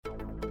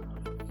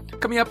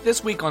Coming up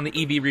this week on the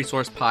EV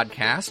Resource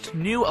Podcast,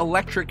 new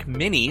electric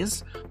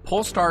minis,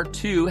 Polestar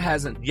 2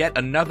 has yet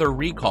another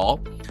recall,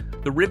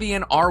 the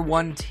Rivian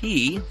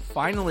R1T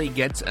finally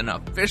gets an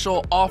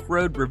official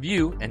off-road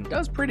review and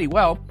does pretty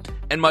well,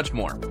 and much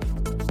more.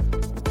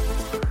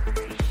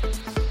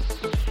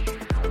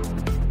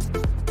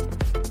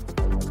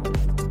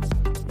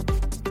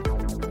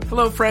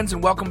 Hello, friends,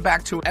 and welcome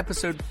back to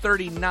episode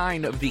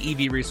 39 of the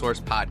EV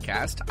Resource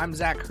Podcast. I'm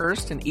Zach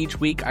Hurst, and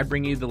each week I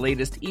bring you the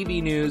latest EV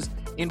news,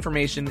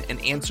 information,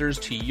 and answers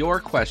to your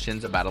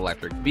questions about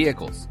electric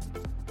vehicles.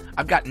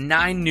 I've got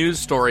 9 news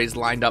stories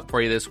lined up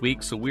for you this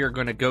week, so we are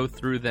going to go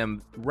through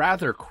them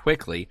rather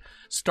quickly,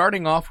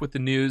 starting off with the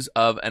news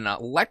of an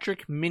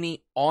electric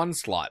Mini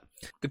onslaught.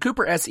 The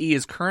Cooper SE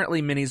is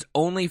currently Mini's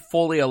only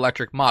fully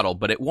electric model,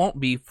 but it won't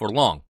be for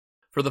long.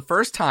 For the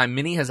first time,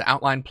 Mini has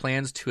outlined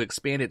plans to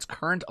expand its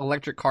current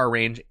electric car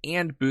range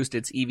and boost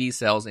its EV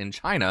sales in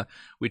China,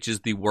 which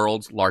is the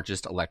world's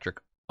largest electric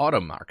auto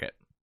market.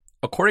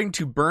 According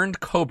to Bernd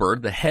Kober,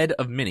 the head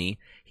of Mini,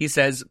 he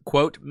says,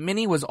 quote,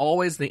 "Mini was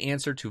always the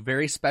answer to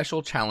very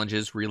special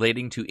challenges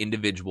relating to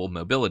individual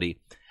mobility,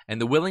 and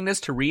the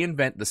willingness to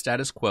reinvent the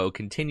status quo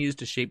continues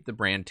to shape the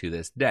brand to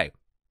this day.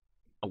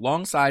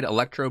 Alongside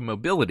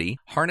electromobility,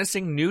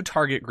 harnessing new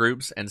target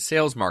groups and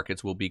sales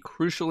markets will be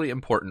crucially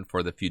important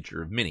for the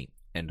future of Mini,"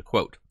 end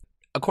quote.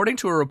 According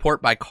to a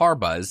report by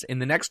CarBuzz, in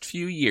the next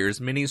few years,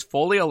 Mini's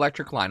fully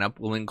electric lineup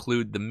will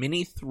include the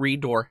Mini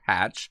 3-door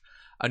hatch,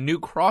 a new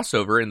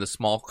crossover in the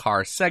small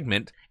car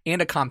segment,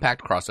 and a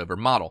compact crossover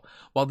model.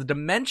 While the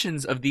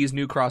dimensions of these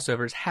new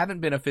crossovers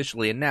haven't been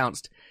officially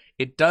announced,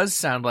 it does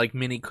sound like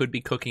Mini could be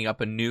cooking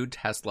up a new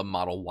Tesla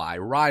Model Y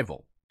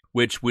rival,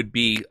 which would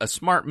be a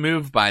smart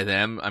move by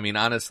them. I mean,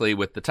 honestly,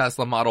 with the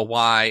Tesla Model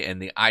Y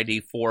and the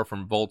ID.4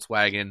 from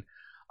Volkswagen,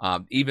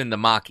 even the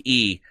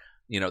Mach-E,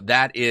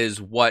 that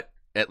is what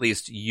at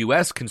least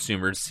U.S.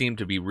 consumers seem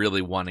to be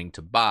really wanting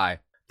to buy,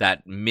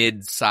 that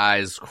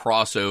mid-size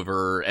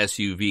crossover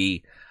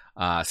SUV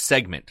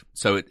segment.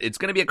 So it's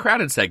going to be a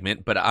crowded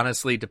segment, but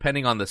honestly,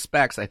 depending on the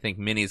specs, I think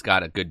Mini's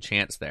got a good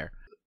chance there.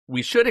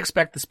 We should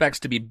expect the specs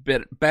to be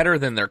better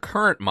than their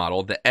current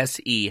model, the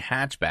SE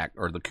hatchback,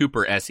 or the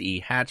Cooper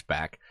SE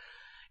hatchback.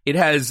 It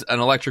has an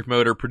electric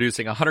motor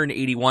producing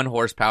 181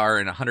 horsepower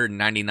and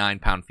 199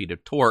 pound-feet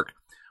of torque,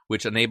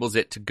 which enables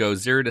it to go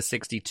 0 to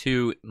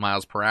 62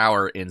 miles per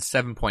hour in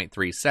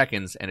 7.3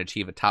 seconds and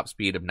achieve a top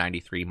speed of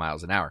 93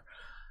 miles an hour.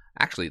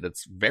 Actually,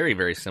 that's very,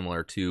 very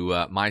similar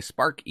to my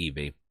Spark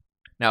EV.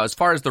 Now, as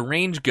far as the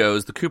range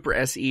goes, the Cooper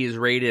SE is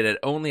rated at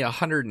only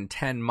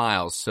 110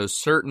 miles, so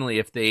certainly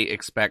if they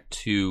expect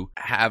to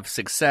have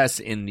success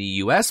in the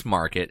U.S.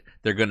 market,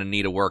 they're going to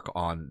need to work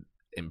on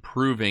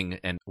improving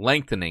and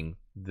lengthening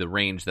the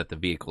range that the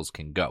vehicles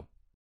can go.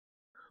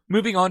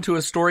 Moving on to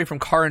a story from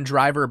Car and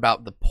Driver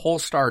about the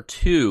Polestar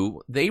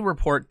 2, they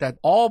report that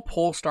all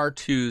Polestar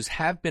 2s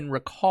have been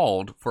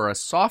recalled for a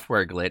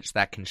software glitch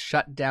that can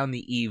shut down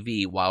the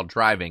EV while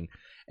driving,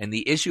 and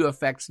the issue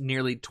affects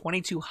nearly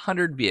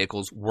 2,200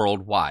 vehicles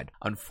worldwide.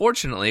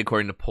 Unfortunately,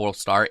 according to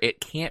Polestar,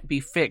 it can't be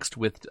fixed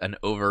with an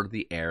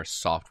over-the-air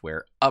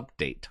software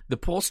update. The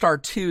Polestar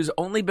 2's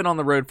only been on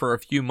the road for a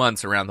few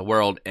months around the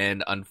world,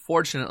 and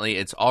unfortunately,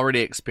 it's already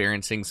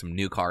experiencing some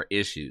new car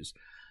issues.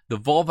 The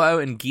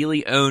Volvo and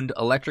Geely-owned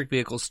electric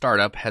vehicle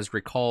startup has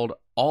recalled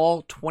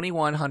all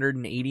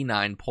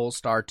 2,189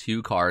 Polestar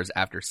 2 cars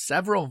after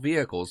several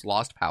vehicles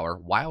lost power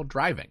while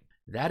driving.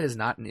 That is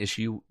not an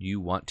issue you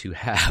want to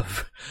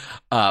have.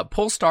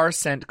 Polestar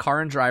sent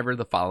Car and Driver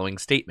the following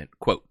statement,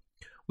 quote,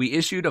 "We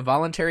issued a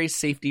voluntary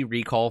safety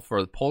recall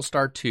for the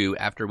Polestar 2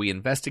 after we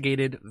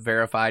investigated,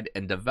 verified,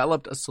 and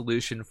developed a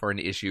solution for an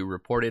issue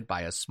reported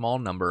by a small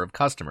number of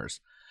customers.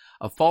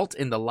 A fault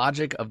in the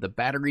logic of the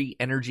battery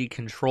energy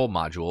control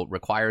module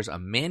requires a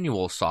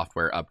manual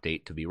software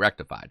update to be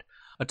rectified.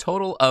 A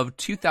total of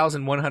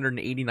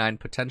 2,189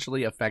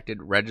 potentially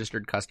affected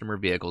registered customer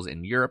vehicles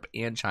in Europe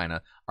and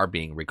China are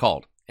being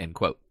recalled," end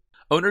quote.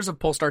 Owners of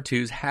Polestar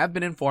 2s have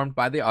been informed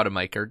by the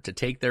automaker to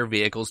take their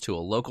vehicles to a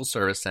local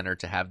service center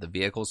to have the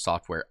vehicle's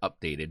software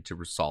updated to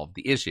resolve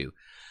the issue.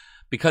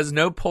 Because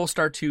no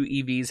Polestar 2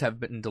 EVs have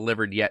been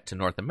delivered yet to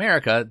North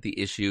America, the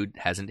issue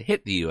hasn't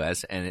hit the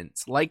US, and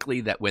it's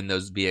likely that when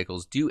those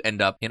vehicles do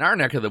end up in our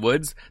neck of the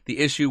woods, the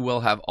issue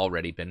will have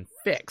already been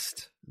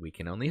fixed. We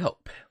can only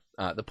hope.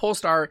 The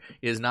Polestar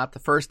is not the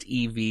first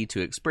EV to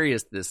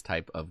experience this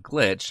type of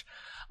glitch.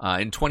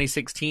 In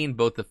 2016,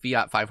 both the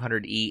Fiat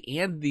 500e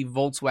and the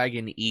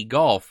Volkswagen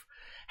e-Golf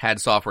had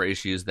software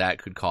issues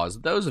that could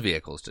cause those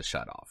vehicles to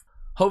shut off.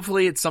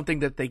 Hopefully, it's something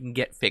that they can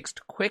get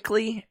fixed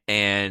quickly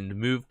and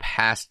move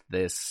past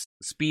this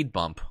speed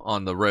bump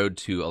on the road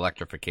to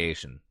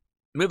electrification.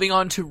 Moving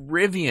on to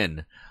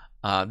Rivian.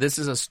 This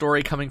is a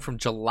story coming from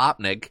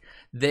Jalopnik.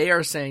 They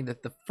are saying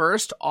that the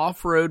first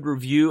off-road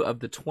review of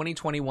the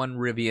 2021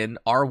 Rivian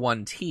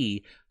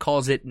R1T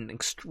calls it an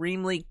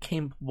extremely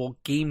capable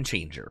game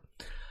changer.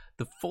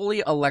 The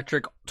fully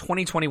electric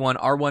 2021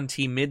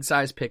 R1T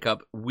midsize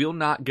pickup will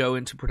not go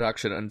into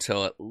production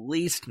until at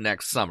least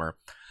next summer,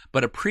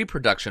 but a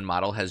pre-production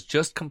model has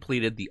just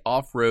completed the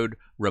off-road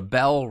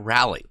Rebelle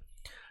Rally.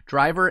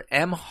 Driver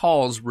M.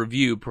 Hall's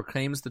review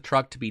proclaims the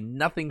truck to be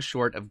nothing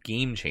short of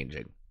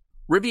game-changing.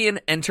 Rivian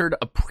entered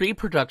a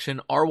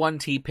pre-production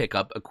R1T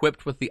pickup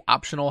equipped with the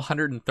optional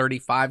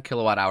 135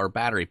 kilowatt-hour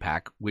battery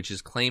pack, which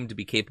is claimed to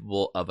be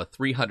capable of a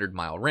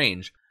 300-mile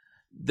range.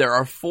 There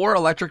are 4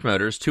 electric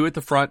motors, 2 at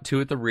the front,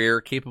 2 at the rear,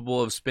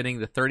 capable of spinning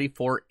the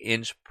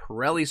 34-inch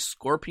Pirelli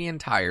Scorpion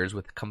tires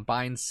with a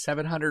combined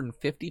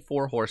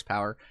 754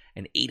 horsepower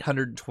and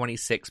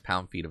 826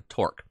 pound-feet of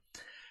torque.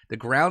 The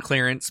ground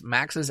clearance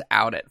maxes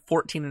out at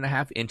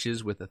 14.5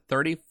 inches with a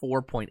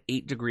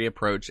 34.8 degree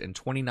approach and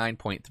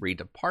 29.3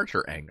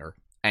 departure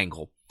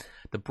angle.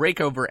 The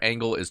breakover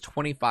angle is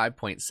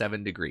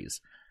 25.7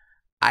 degrees.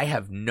 I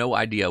have no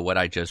idea what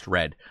I just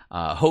read.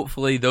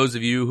 Hopefully those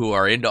of you who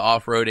are into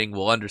off-roading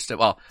will understand.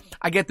 Well,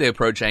 I get the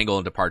approach angle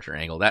and departure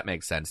angle. That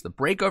makes sense. The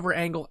breakover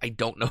angle, I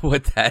don't know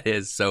what that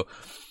is. So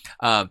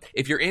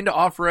if you're into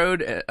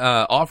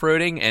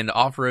off-roading and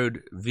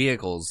off-road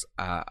vehicles,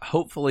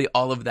 hopefully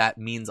all of that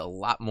means a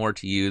lot more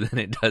to you than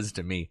it does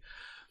to me.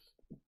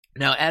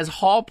 Now, as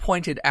Hall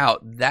pointed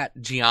out, that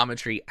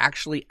geometry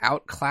actually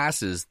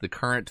outclasses the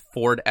current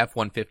Ford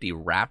F-150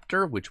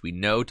 Raptor, which we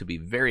know to be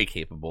very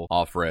capable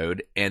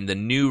off-road, and the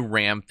new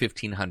Ram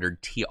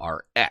 1500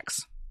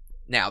 TRX.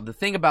 Now, the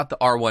thing about the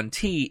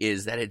R1T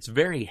is that it's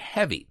very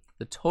heavy.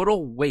 The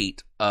total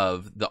weight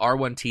of the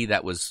R1T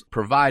that was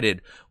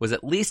provided was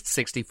at least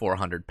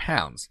 6,400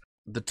 pounds.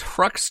 The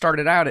truck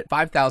started out at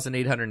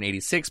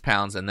 5,886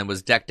 pounds and then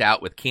was decked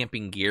out with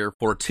camping gear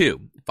for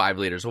 5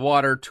 liters of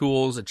water,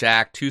 tools, a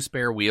jack, 2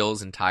 spare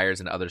wheels, and tires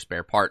and other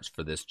spare parts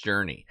for this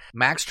journey.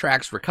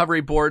 MaxTrax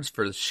recovery boards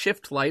for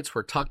shift lights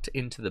were tucked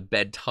into the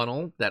bed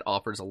tunnel that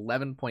offers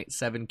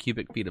 11.7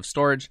 cubic feet of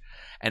storage,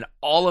 and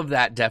all of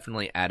that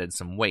definitely added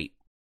some weight.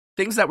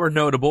 Things that were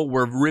notable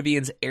were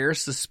Rivian's air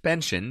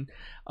suspension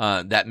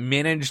that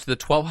managed the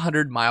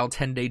 1,200-mile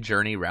 10-day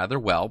journey rather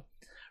well,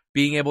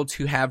 being able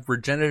to have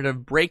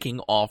regenerative braking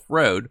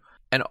off-road,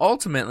 and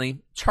ultimately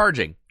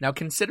charging. Now,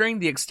 considering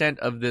the extent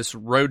of this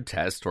road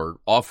test or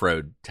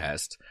off-road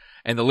test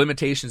and the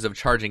limitations of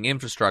charging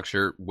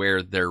infrastructure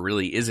where there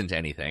really isn't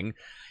anything,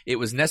 it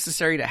was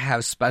necessary to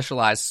have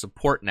specialized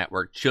support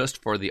network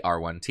just for the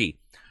R1T.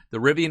 The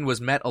Rivian was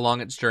met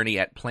along its journey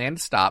at planned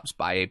stops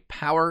by a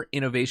Power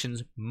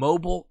Innovations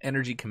Mobile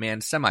Energy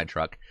Command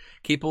semi-truck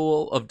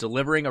capable of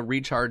delivering a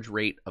recharge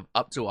rate of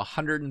up to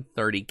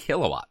 130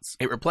 kilowatts.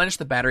 It replenished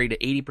the battery to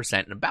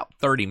 80% in about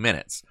 30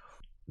 minutes.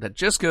 That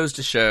just goes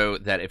to show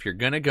that if you're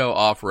going to go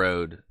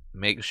off-road,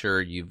 make sure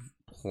you've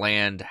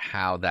planned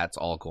how that's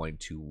all going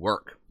to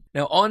work.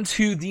 Now on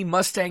to the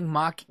Mustang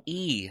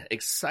Mach-E.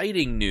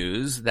 Exciting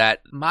news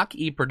that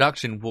Mach-E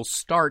production will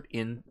start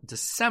in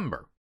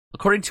December.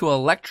 According to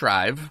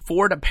ElecDrive,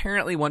 Ford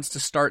apparently wants to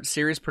start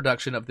series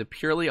production of the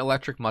purely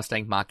electric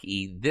Mustang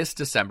Mach-E this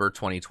December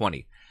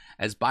 2020.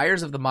 As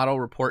buyers of the model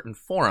report in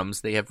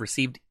forums, they have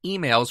received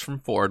emails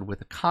from Ford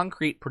with a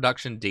concrete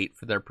production date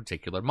for their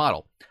particular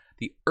model.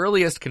 The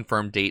earliest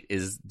confirmed date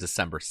is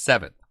December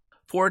 7th.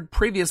 Ford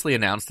previously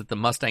announced that the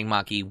Mustang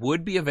Mach-E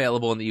would be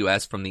available in the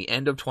U.S. from the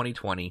end of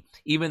 2020,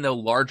 even though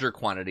larger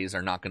quantities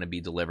are not going to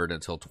be delivered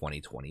until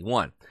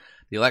 2021.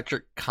 The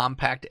electric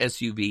compact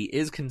SUV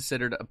is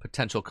considered a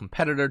potential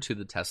competitor to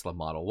the Tesla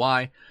Model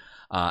Y.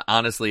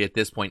 Honestly, at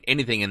this point,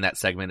 anything in that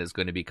segment is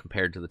going to be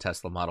compared to the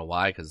Tesla Model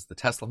Y because the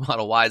Tesla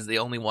Model Y is the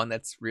only one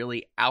that's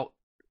really out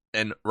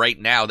and right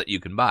now that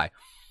you can buy.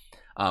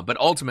 But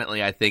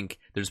ultimately, I think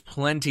there's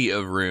plenty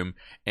of room,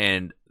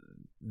 and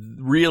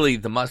really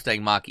the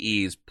Mustang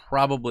Mach-E is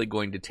probably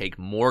going to take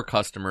more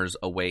customers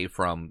away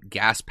from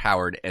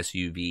gas-powered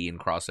SUV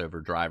and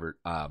crossover driver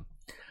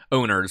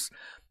owners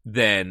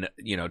than,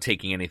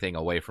 taking anything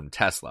away from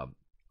Tesla.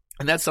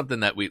 And that's something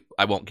that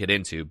I won't get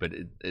into, but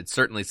it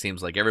certainly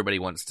seems like everybody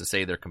wants to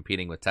say they're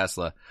competing with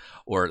Tesla,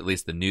 or at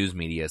least the news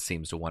media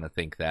seems to want to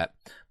think that.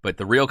 But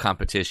the real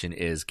competition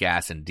is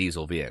gas and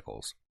diesel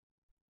vehicles.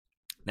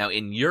 Now,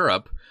 in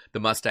Europe,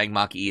 the Mustang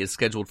Mach-E is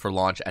scheduled for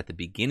launch at the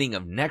beginning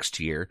of next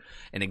year.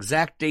 An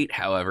exact date,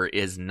 however,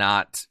 is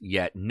not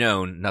yet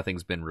known.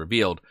 Nothing's been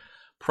revealed.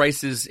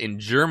 Prices in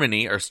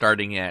Germany are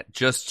starting at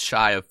just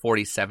shy of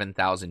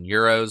 47,000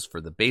 euros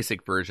for the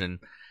basic version,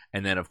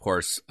 and then, of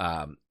course,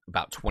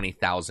 about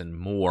 20,000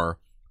 more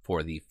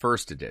for the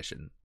first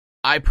edition.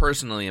 I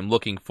personally am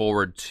looking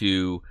forward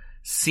to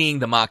seeing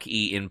the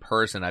Mach-E in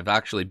person. I've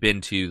actually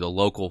been to the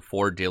local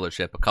Ford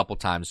dealership a couple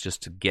times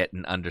just to get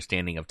an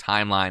understanding of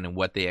timeline and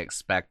what they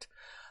expect,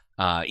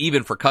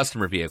 even for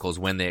customer vehicles,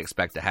 when they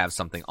expect to have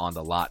something on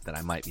the lot that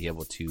I might be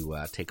able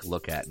to take a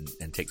look at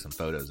and take some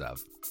photos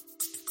of.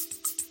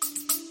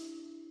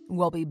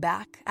 We'll be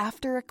back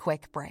after a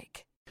quick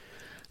break.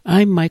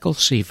 I'm Michael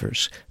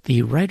Sievers,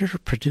 the writer,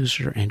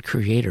 producer, and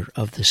creator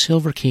of The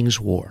Silver King's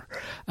War,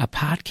 a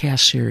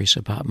podcast series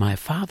about my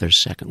father's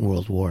Second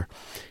World War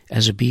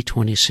as a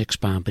B-26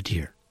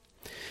 bombardier.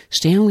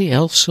 Stanley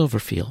L.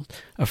 Silverfield,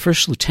 a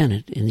first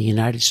lieutenant in the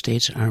United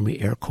States Army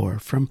Air Corps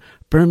from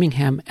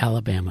Birmingham,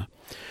 Alabama,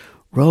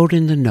 rode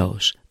in the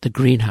nose, the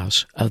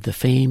greenhouse of the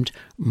famed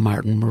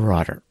Martin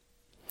Marauder.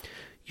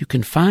 You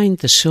can find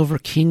The Silver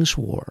King's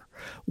War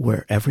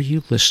wherever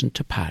you listen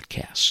to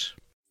podcasts.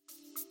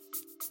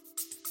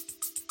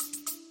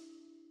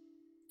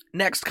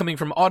 Next, coming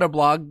from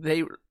Autoblog,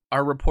 they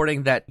are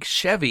reporting that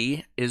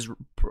Chevy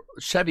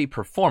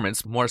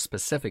Performance, more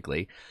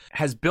specifically,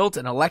 has built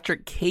an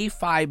electric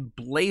K5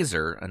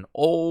 Blazer, an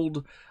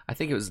old, I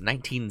think it was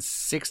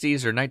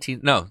 1960s or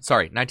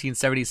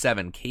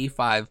 1977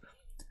 K5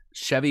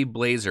 Chevy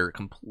Blazer,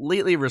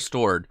 completely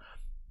restored,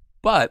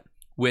 but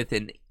with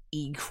an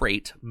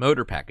E-Crate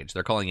motor package.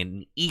 They're calling it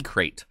an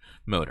E-Crate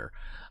motor.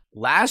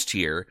 Last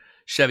year,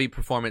 Chevy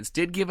Performance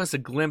did give us a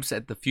glimpse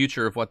at the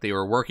future of what they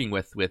were working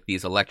with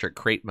these electric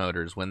crate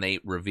motors when they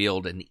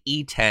revealed an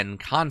E10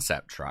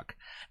 concept truck.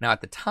 Now,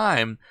 at the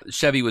time,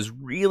 Chevy was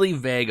really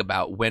vague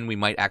about when we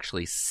might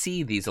actually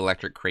see these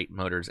electric crate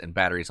motors and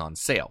batteries on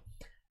sale.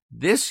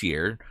 This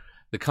year,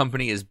 the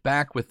company is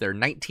back with their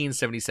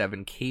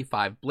 1977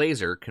 K5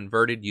 Blazer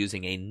converted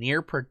using a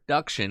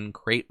near-production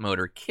crate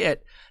motor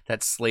kit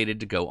that's slated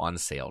to go on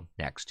sale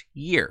next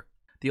year.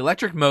 The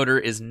electric motor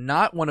is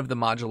not one of the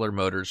modular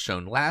motors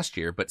shown last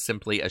year, but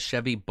simply a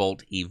Chevy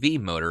Bolt EV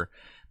motor,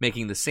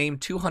 making the same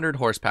 200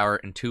 horsepower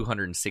and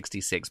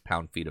 266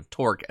 pound-feet of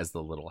torque as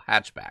the little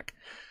hatchback.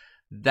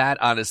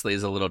 That honestly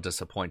is a little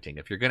disappointing.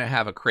 If you're going to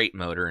have a crate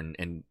motor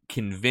and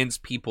convince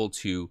people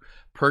to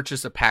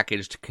purchase a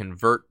package to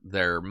convert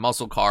their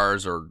muscle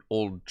cars or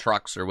old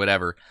trucks or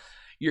whatever,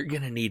 you're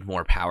going to need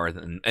more power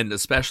and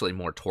especially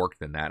more torque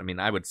than that. I mean,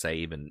 I would say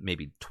even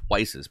maybe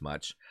twice as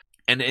much.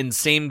 And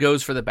same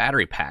goes for the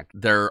battery pack.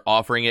 They're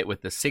offering it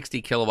with the 60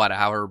 kilowatt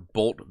hour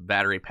Bolt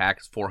battery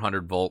pack,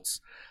 400 volts.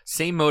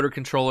 Same motor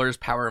controllers,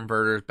 power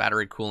inverters,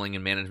 battery cooling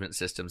and management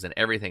systems, and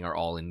everything are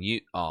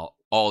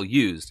all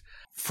used.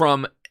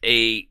 From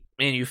a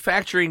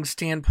manufacturing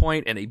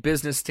standpoint and a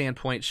business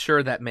standpoint,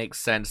 sure, that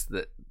makes sense.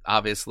 That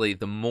obviously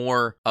the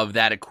more of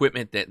that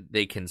equipment that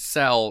they can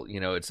sell,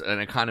 it's an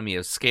economy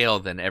of scale,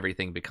 then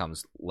everything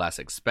becomes less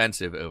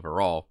expensive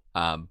overall.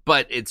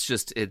 But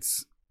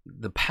it's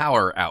the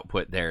power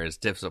output there is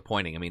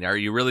disappointing. I mean, are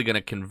you really going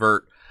to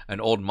convert an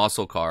old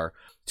muscle car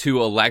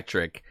to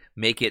electric,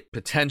 make it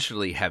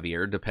potentially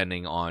heavier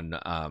depending on,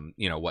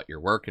 what you're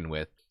working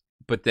with,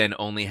 but then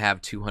only have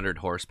 200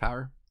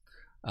 horsepower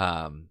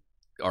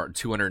or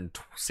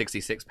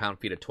 266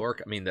 pound-feet of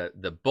torque? I mean,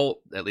 the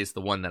Bolt, at least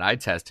the one that I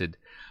tested,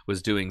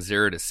 was doing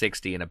 0 to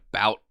 60 in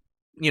about,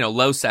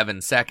 low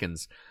 7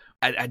 seconds.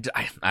 I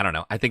don't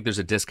know. I think there's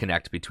a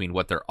disconnect between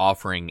what they're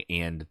offering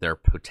and their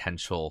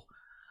potential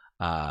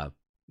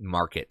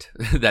market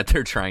that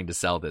they're trying to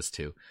sell this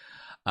to.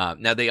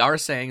 Now, they are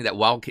saying that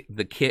while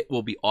the kit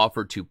will be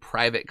offered to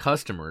private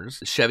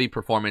customers, Chevy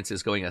Performance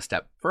is going a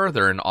step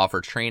further and offer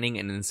training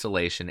and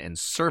installation and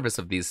service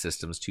of these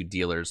systems to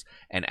dealers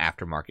and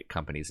aftermarket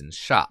companies and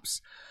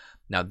shops.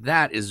 Now,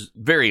 that is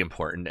very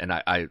important, and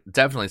I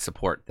definitely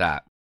support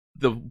that.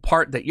 The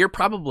part that you're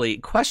probably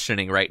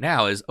questioning right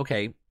now is,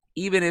 okay,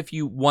 even if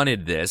you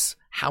wanted this,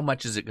 how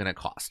much is it going to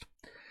cost?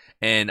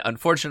 And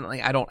unfortunately,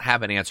 I don't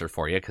have an answer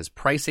for you because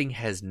pricing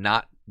has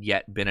not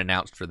yet been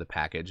announced for the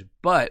package,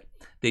 but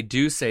they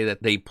do say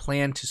that they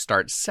plan to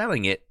start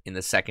selling it in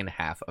the second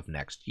half of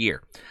next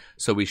year.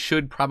 So we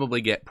should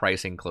probably get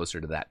pricing closer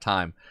to that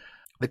time.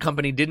 The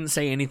company didn't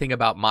say anything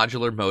about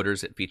modular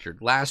motors it featured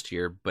last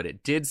year, but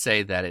it did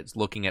say that it's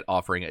looking at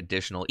offering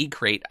additional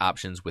E-Crate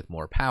options with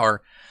more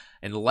power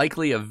and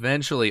likely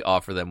eventually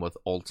offer them with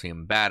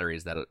Ultium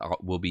batteries that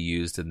will be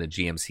used in the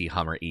GMC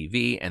Hummer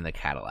EV and the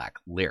Cadillac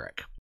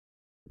Lyriq.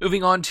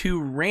 Moving on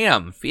to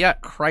Ram.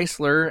 Fiat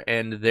Chrysler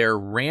and their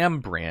Ram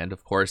brand,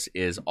 of course,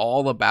 is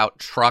all about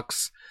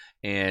trucks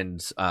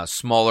and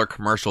smaller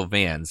commercial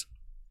vans.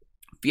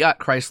 Fiat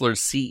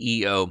Chrysler's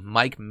CEO,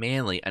 Mike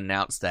Manley,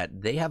 announced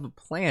that they have a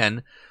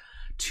plan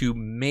to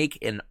make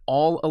an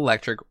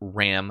all-electric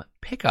Ram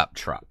pickup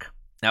truck.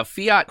 Now,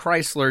 Fiat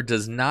Chrysler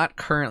does not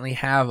currently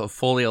have a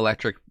fully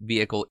electric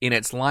vehicle in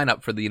its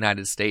lineup for the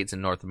United States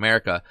and North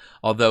America,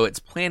 although it's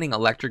planning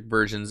electric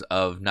versions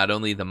of not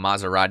only the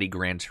Maserati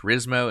Gran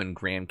Turismo and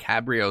Gran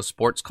Cabrio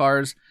sports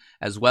cars,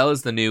 as well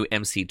as the new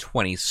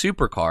MC20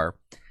 supercar.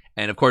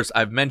 And of course,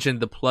 I've mentioned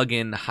the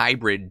plug-in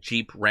hybrid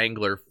Jeep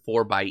Wrangler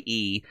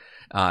 4xe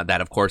that,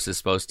 of course, is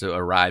supposed to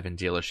arrive in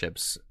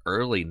dealerships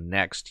early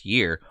next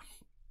year.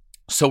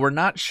 So we're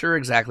not sure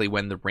exactly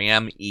when the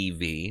Ram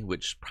EV,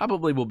 which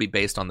probably will be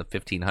based on the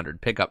 1500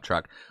 pickup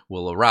truck,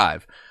 will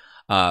arrive.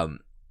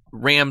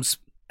 Rams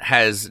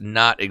has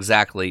not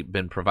exactly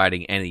been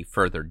providing any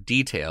further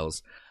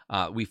details.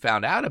 We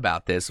found out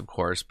about this, of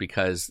course,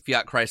 because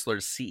Fiat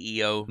Chrysler's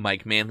CEO,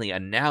 Mike Manley,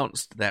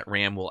 announced that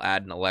Ram will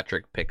add an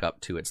electric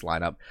pickup to its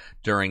lineup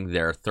during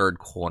their third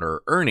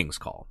quarter earnings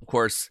call. Of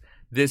course,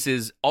 this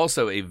is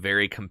also a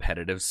very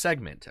competitive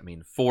segment. I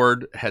mean,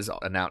 Ford has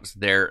announced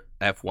their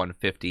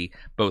F-150,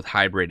 both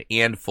hybrid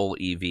and full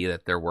EV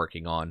that they're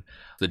working on.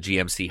 The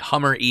GMC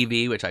Hummer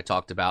EV, which I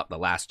talked about the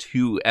last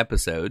 2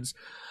 episodes.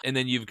 And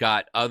then you've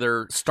got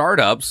other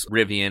startups,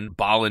 Rivian,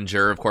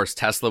 Bollinger, of course,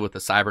 Tesla with the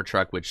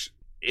Cybertruck, which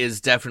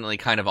is definitely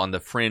kind of on the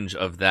fringe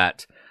of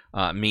that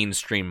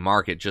mainstream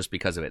market just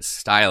because of its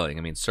styling.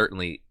 I mean,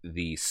 certainly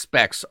the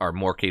specs are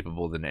more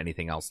capable than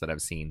anything else that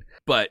I've seen,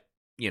 but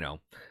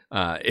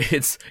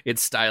its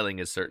styling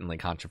is certainly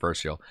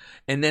controversial.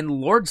 And then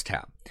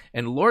Lordstown.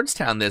 And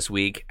Lordstown this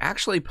week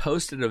actually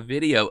posted a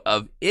video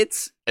of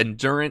its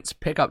endurance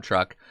pickup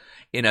truck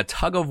in a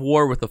tug of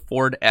war with a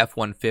Ford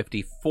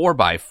F-150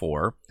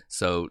 4x4.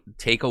 So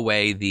take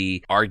away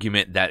the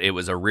argument that it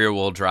was a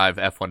rear-wheel drive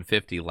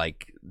F-150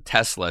 like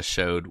Tesla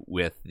showed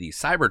with the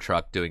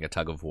Cybertruck doing a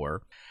tug of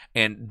war.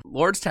 And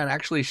Lordstown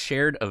actually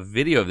shared a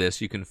video of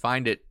this. You can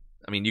find it.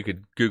 I mean, you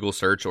could Google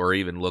search or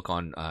even look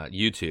on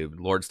YouTube,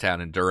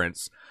 Lordstown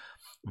Endurance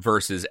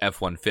versus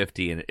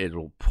F-150, and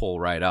it'll pull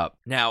right up.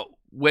 Now,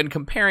 when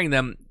comparing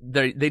them,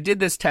 they did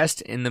this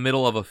test in the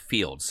middle of a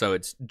field. So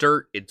it's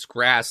dirt, it's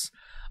grass.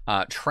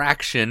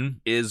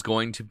 Traction is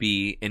going to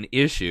be an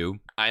issue.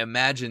 I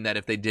imagine that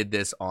if they did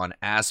this on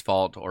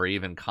asphalt or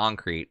even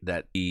concrete,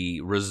 that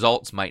the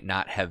results might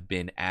not have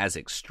been as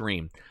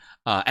extreme.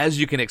 As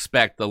you can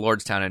expect, the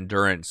Lordstown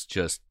Endurance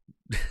just...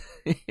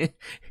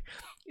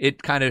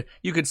 It kind of,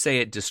 you could say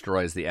it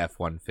destroys the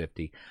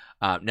F-150.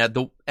 Now,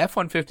 the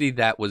F-150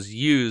 that was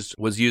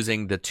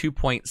using the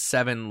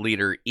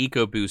 2.7-liter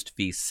EcoBoost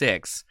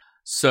V6,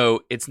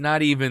 so it's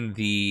not even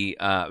the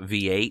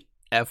V8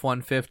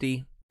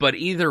 F-150. But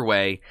either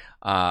way,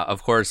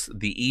 of course,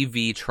 the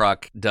EV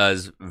truck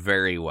does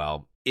very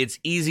well. It's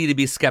easy to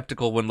be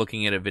skeptical when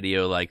looking at a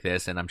video like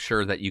this, and I'm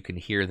sure that you can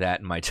hear that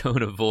in my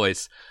tone of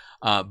voice.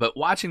 But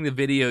watching the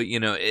video,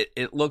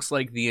 it looks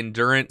like the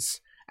Endurance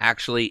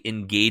actually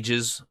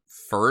engages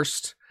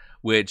first,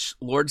 which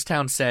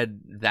Lordstown said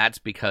that's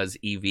because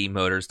EV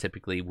motors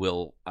typically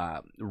will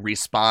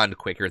respond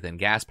quicker than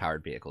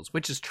gas-powered vehicles,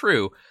 which is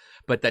true,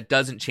 but that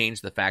doesn't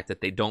change the fact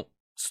that they don't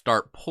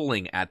start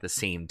pulling at the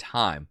same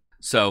time.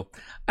 So,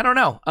 I don't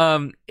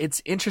know.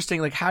 It's interesting,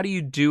 like, how do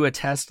you do a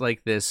test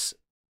like this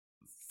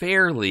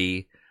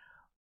fairly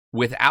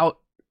without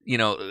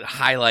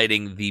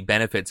highlighting the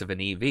benefits of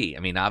an EV? I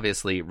mean,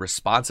 obviously,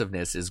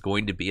 responsiveness is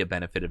going to be a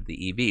benefit of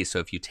the EV. So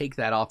if you take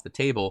that off the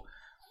table,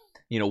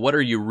 what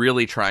are you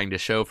really trying to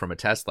show from a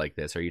test like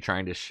this? Are you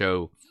trying to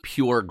show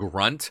pure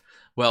grunt?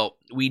 Well,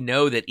 we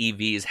know that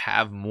EVs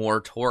have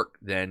more torque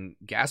than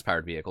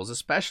gas-powered vehicles,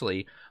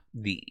 especially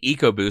the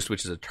EcoBoost,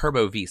 which is a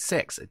turbo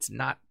V6. It's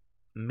not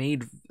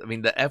made,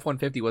 the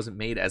F-150 wasn't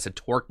made as a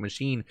torque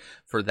machine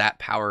for that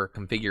power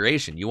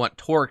configuration. You want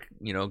torque,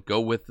 go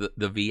with the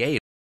V8.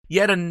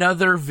 Yet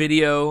another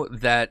video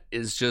that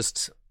is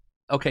just,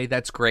 okay,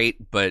 that's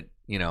great, but,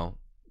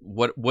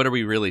 what are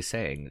we really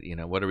saying?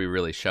 What are we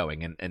really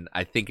showing? And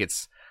I think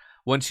it's,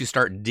 once you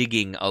start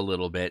digging a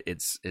little bit,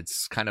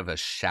 it's kind of a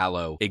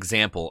shallow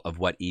example of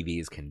what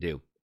EVs can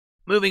do.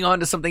 Moving on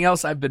to something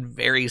else, I've been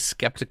very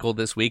skeptical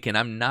this week, and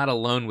I'm not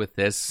alone with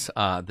this.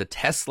 The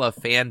Tesla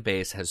fan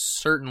base has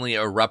certainly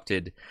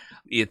erupted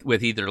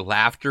with either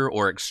laughter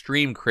or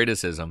extreme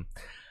criticism.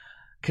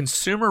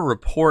 Consumer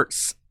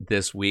Reports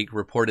this week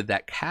reported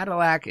that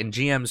Cadillac and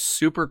GM's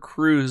Super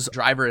Cruise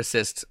driver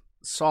assist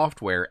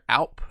software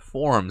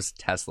outperforms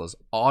Tesla's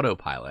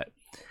autopilot.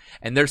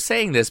 And they're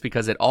saying this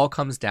because it all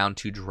comes down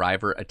to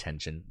driver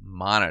attention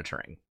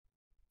monitoring.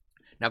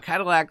 Now,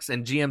 Cadillacs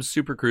and GM's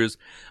Super Cruise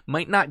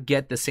might not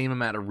get the same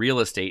amount of real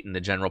estate in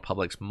the general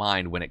public's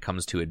mind when it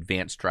comes to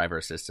advanced driver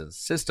assistance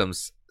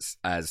systems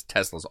as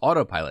Tesla's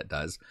autopilot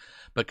does,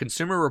 but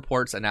Consumer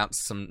Reports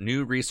announced some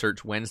new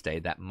research Wednesday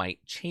that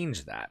might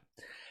change that.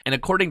 And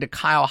according to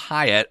Kyle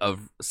Hyatt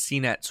of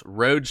CNET's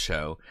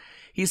Roadshow,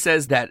 he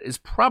says that is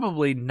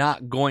probably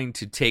not going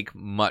to take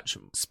much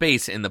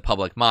space in the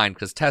public mind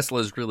because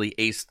Tesla's really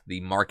aced the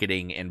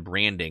marketing and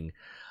branding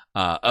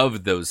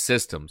of those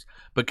systems.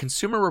 But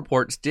Consumer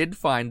Reports did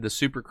find the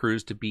Super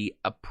Cruise to be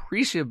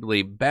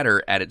appreciably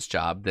better at its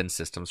job than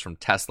systems from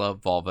Tesla,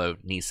 Volvo,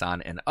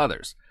 Nissan, and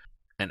others.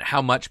 And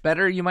how much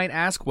better, you might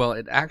ask? Well,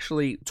 it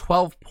actually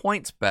 12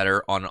 points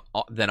better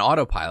than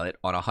autopilot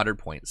on a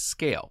 100-point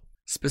scale.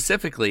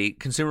 Specifically,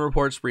 Consumer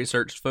Reports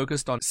research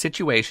focused on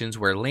situations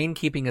where lane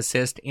keeping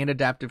assist and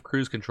adaptive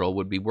cruise control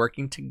would be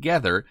working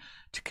together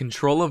to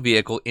control a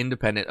vehicle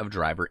independent of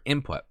driver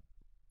input.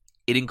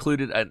 It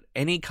included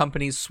any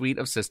company's suite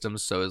of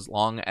systems so as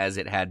long as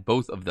it had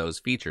both of those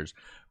features,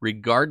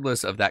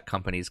 regardless of that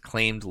company's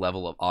claimed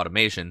level of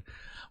automation,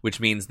 which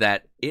means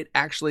that it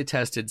actually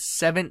tested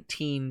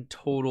 17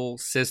 total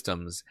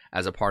systems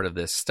as a part of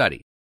this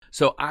study.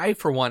 So I,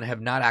 for one,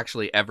 have not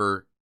actually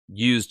ever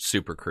used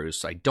Super Cruise,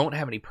 so I don't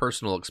have any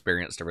personal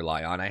experience to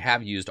rely on. I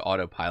have used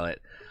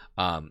autopilot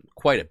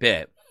quite a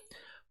bit,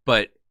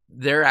 but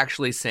they're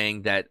actually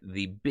saying that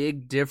the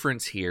big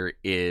difference here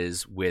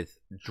is with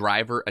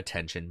driver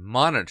attention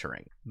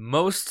monitoring.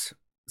 Most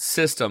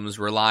systems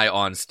rely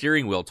on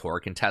steering wheel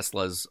torque, and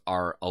Teslas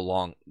are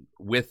along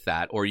with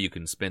that, or you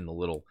can spin the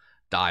little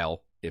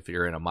dial if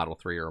you're in a Model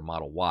 3 or a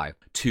Model Y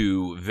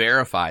to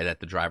verify that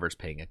the driver's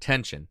paying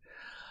attention.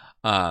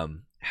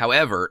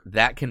 However,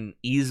 that can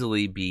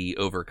easily be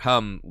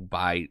overcome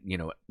by,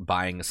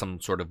 buying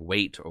some sort of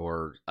weight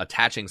or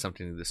attaching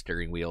something to the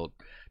steering wheel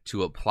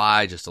to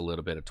apply just a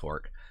little bit of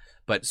torque.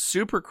 But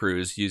Super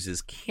Cruise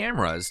uses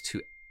cameras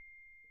to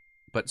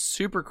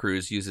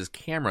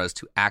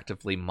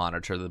actively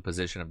monitor the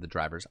position of the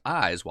driver's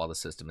eyes while the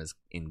system is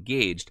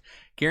engaged,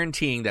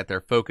 guaranteeing that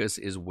their focus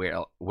is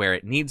where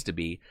it needs to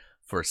be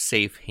for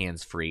safe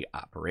hands-free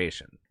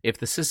operation. If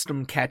the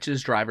system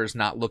catches drivers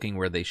not looking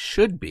where they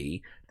should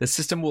be, the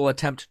system will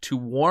attempt to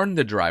warn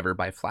the driver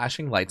by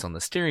flashing lights on the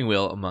steering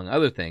wheel, among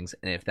other things,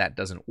 and if that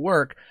doesn't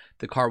work,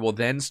 the car will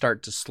then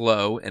start to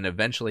slow and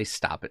eventually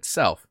stop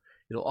itself.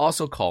 It'll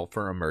also call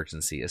for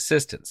emergency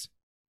assistance.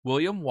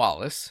 William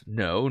Wallace,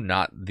 no,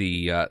 not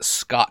the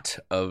Scott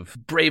of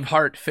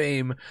Braveheart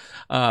fame,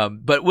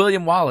 but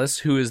William Wallace,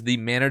 who is the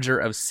manager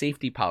of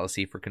safety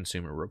policy for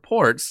Consumer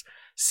Reports,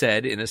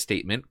 said in a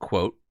statement,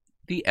 quote,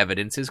 "The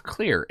evidence is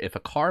clear. If a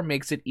car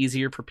makes it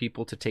easier for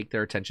people to take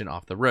their attention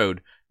off the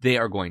road, they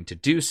are going to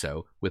do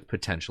so with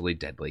potentially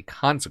deadly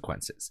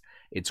consequences.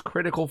 It's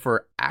critical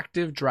for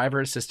active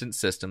driver assistance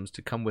systems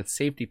to come with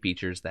safety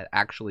features that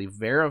actually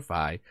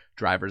verify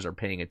drivers are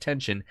paying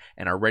attention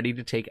and are ready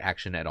to take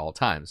action at all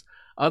times.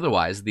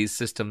 Otherwise, these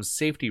systems'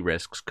 safety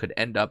risks could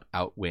end up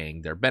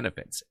outweighing their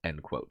benefits,"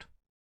 end quote.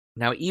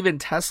 Now, even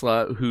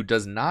Tesla, who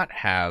does not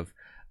have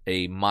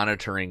a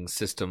monitoring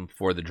system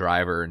for the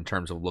driver in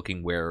terms of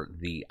looking where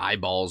the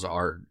eyeballs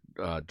are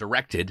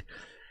directed,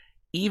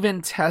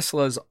 even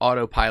Tesla's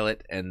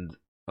autopilot and,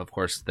 of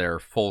course, their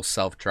full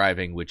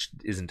self-driving, which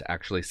isn't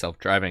actually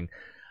self-driving,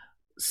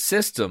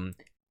 system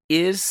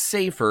is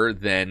safer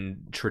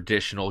than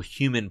traditional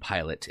human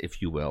pilot,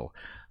 if you will.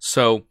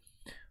 So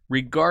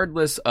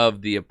regardless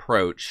of the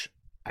approach,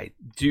 I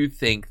do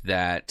think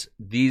that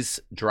these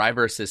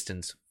driver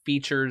assistance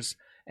features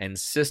and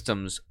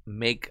systems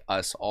make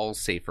us all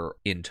safer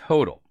in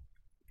total.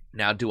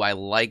 Now, do I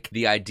like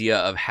the idea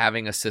of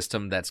having a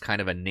system that's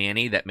kind of a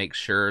nanny that makes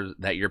sure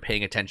that you're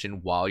paying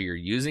attention while you're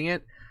using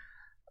it?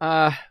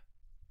 I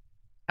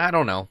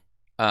don't know.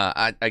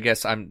 I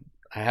guess I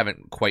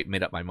haven't quite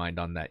made up my mind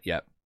on that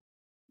yet.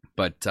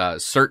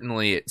 But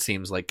certainly it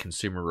seems like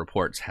Consumer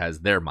Reports has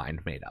their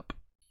mind made up.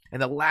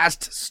 And the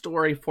last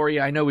story for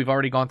you, I know we've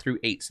already gone through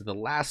 8, so the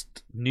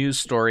last news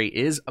story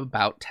is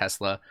about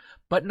Tesla,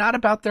 but not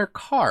about their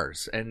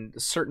cars. And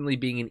certainly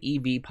being an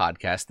EV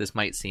podcast, this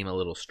might seem a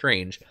little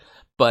strange,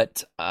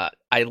 but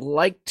I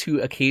like to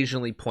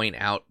occasionally point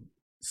out,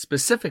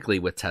 specifically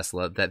with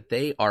Tesla, that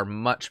they are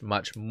much,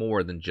 much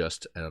more than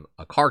just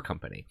a car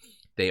company.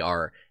 They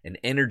are an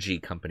energy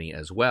company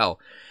as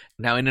well.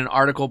 Now, in an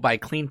article by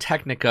Clean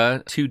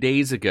Technica 2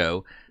 days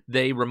ago,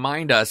 they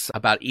remind us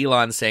about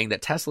Elon saying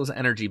that Tesla's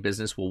energy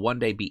business will one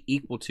day be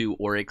equal to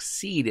or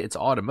exceed its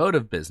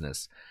automotive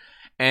business.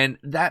 And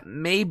that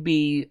may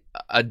be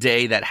a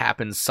day that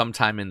happens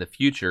sometime in the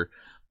future,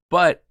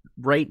 but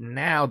right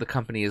now the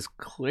company is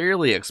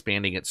clearly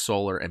expanding its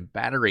solar and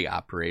battery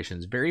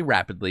operations very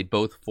rapidly,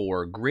 both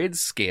for grid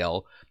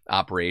scale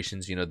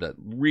operations, the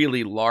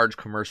really large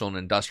commercial and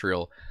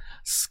industrial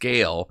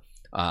scale.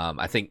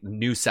 I think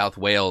New South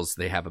Wales,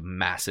 they have a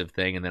massive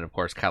thing, and then of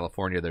course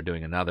California, they're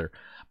doing another,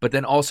 but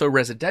then also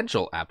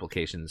residential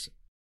applications.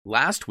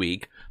 Last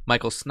week,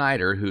 Michael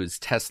Snyder, who is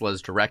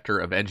Tesla's Director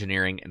of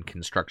Engineering and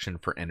Construction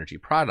for Energy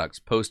Products,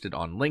 posted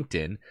on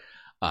LinkedIn,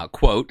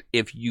 quote,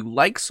 "If you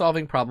like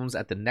solving problems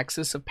at the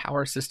nexus of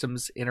power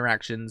systems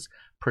interactions,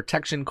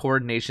 protection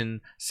coordination,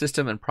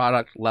 system and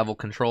product level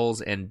controls,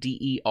 and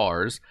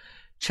DERs,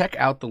 check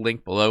out the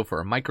link below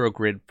for a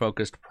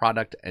microgrid-focused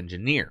product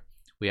engineer.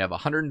 We have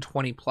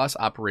 120 plus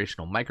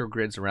operational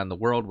microgrids around the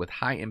world with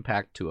high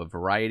impact to a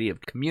variety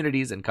of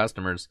communities and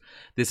customers.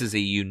 This is a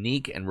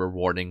unique and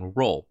rewarding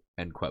role,"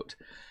 end quote.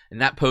 And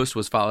that post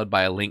was followed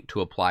by a link to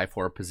apply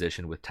for a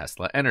position with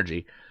Tesla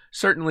Energy.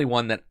 Certainly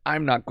one that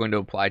I'm not going to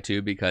apply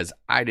to because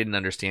I didn't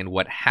understand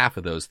what half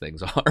of those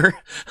things are.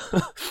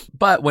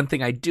 But one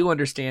thing I do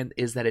understand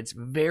is that it's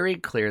very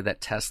clear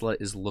that Tesla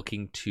is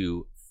looking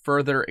to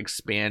further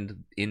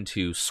expand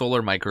into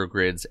solar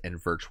microgrids and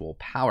virtual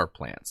power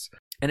plants.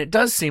 And it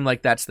does seem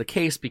like that's the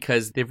case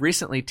because they've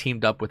recently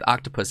teamed up with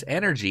Octopus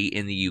Energy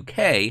in the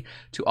UK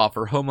to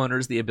offer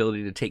homeowners the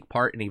ability to take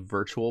part in a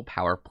virtual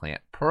power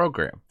plant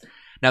program.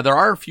 Now, there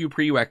are a few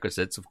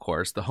prerequisites, of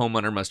course. The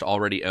homeowner must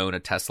already own a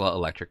Tesla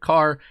electric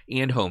car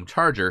and home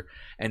charger,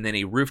 and then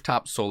a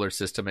rooftop solar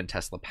system and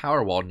Tesla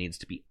Powerwall needs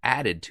to be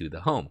added to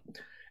the home.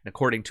 And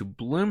according to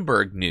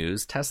Bloomberg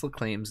News, Tesla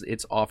claims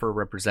its offer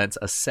represents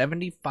a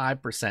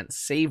 75%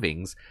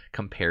 savings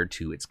compared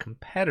to its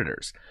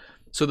competitors.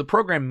 So the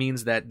program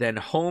means that then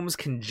homes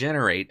can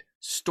generate,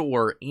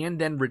 store, and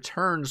then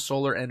return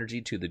solar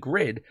energy to the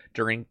grid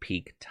during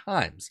peak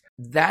times.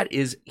 That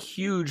is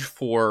huge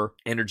for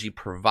energy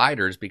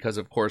providers because,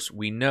 of course,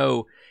 we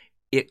know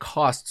it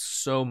costs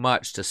so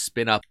much to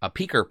spin up a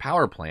peaker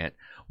power plant,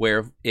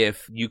 where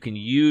if you can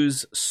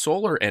use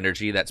solar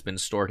energy that's been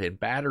stored in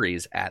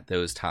batteries at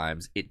those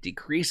times, it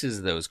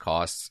decreases those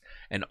costs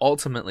and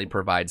ultimately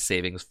provides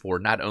savings for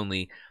not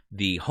only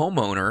the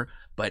homeowner,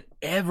 but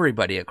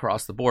everybody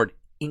across the board,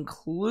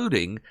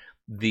 including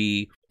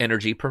the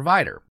energy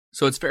provider.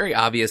 So it's very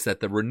obvious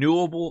that the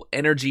renewable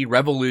energy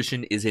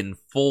revolution is in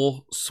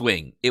full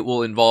swing. It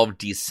will involve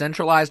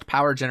decentralized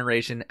power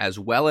generation as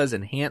well as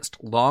enhanced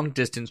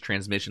long-distance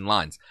transmission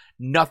lines.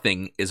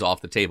 Nothing is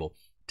off the table.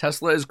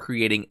 Tesla is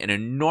creating an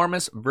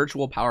enormous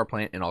virtual power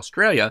plant in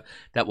Australia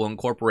that will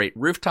incorporate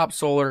rooftop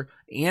solar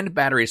and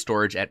battery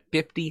storage at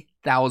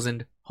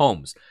 50,000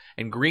 homes.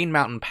 And Green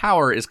Mountain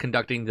Power is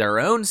conducting their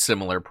own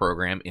similar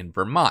program in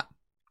Vermont.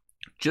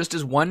 Just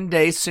as one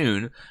day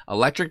soon,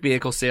 electric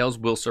vehicle sales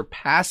will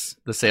surpass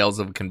the sales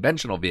of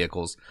conventional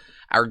vehicles,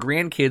 our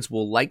grandkids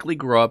will likely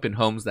grow up in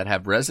homes that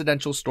have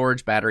residential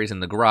storage batteries in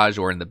the garage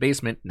or in the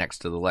basement next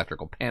to the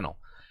electrical panel.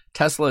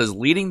 Tesla is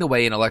leading the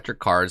way in electric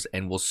cars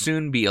and will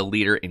soon be a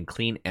leader in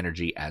clean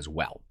energy as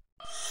well.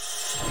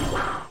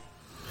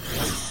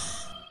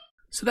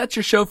 So that's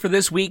your show for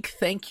this week.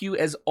 Thank you,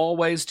 as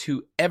always,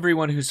 to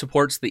everyone who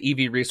supports the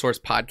EV Resource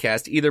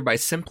Podcast, either by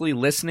simply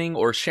listening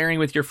or sharing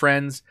with your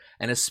friends,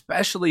 and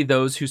especially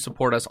those who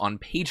support us on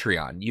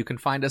Patreon. You can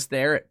find us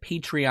there at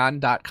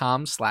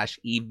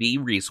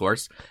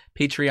patreon.com/EVResource.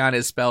 Patreon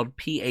is spelled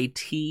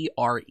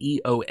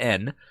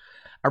Patreon.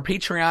 Our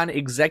Patreon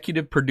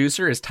executive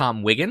producer is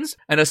Tom Wiggins,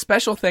 and a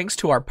special thanks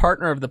to our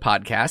partner of the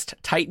podcast,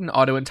 Titan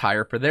Auto and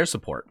Tire, for their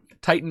support.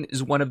 Titan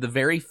is one of the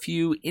very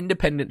few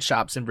independent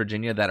shops in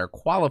Virginia that are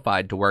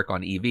qualified to work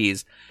on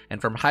EVs,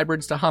 and from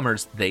hybrids to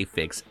Hummers, they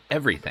fix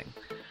everything.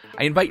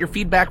 I invite your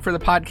feedback for the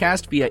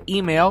podcast via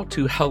email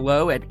to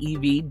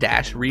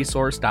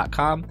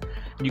hello@ev-resource.com.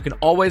 And you can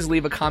always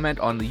leave a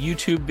comment on the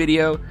YouTube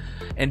video,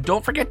 and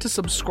don't forget to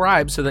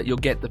subscribe so that you'll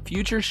get the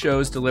future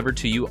shows delivered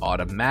to you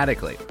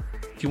automatically.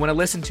 If you want to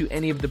listen to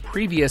any of the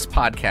previous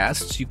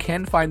podcasts, you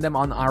can find them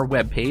on our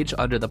webpage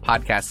under the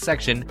podcast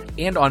section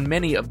and on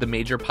many of the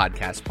major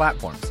podcast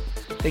platforms.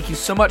 Thank you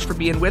so much for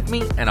being with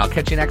me, and I'll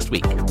catch you next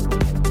week.